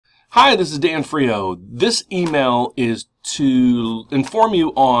Hi, this is Dan Frio. This email is to inform you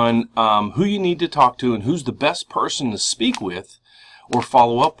on who you need to talk to and who's the best person to speak with or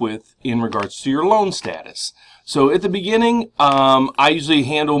follow up with in regards to your loan status. So at the beginning, I usually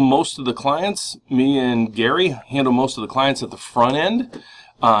handle most of the clients. Me and Gary handle most of the clients at the front end,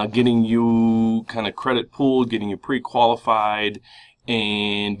 getting you kind of credit pulled, getting you pre-qualified,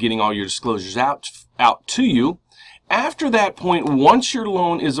 and getting all your disclosures out to you. After that point, once your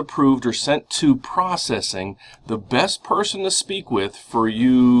loan is approved or sent to processing, the best person to speak with for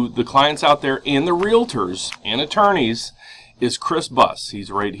you, the clients out there, and the realtors and attorneys is Chris Buss.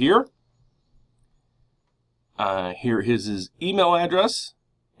 He's right here. Here is his email address,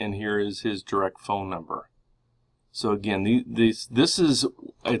 and here is his direct phone number. So again, this is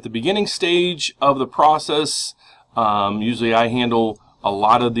at the beginning stage of the process. Usually I handle a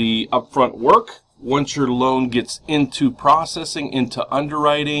lot of the upfront work. Once your loan gets into processing, into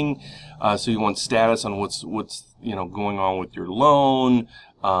underwriting, so you want status on what's going on with your loan,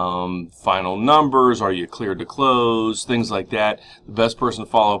 final numbers, are you cleared to close, things like that. The best person to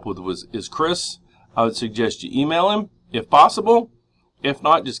follow up with is Chris. I would suggest you email him if possible. If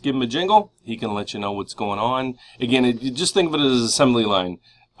not, just give him a jingle. He can let you know what's going on. Again, just think of it as an assembly line.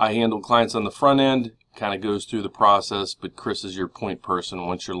 I handle clients on the front end, kind of goes through the process, but Chris is your point person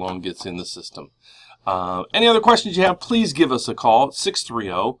once your loan gets in the system. Any other questions you have, please give us a call at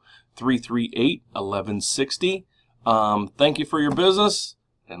 630-338-1160. Thank you for your business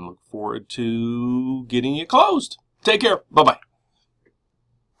and look forward to getting you closed. Take care. Bye-bye.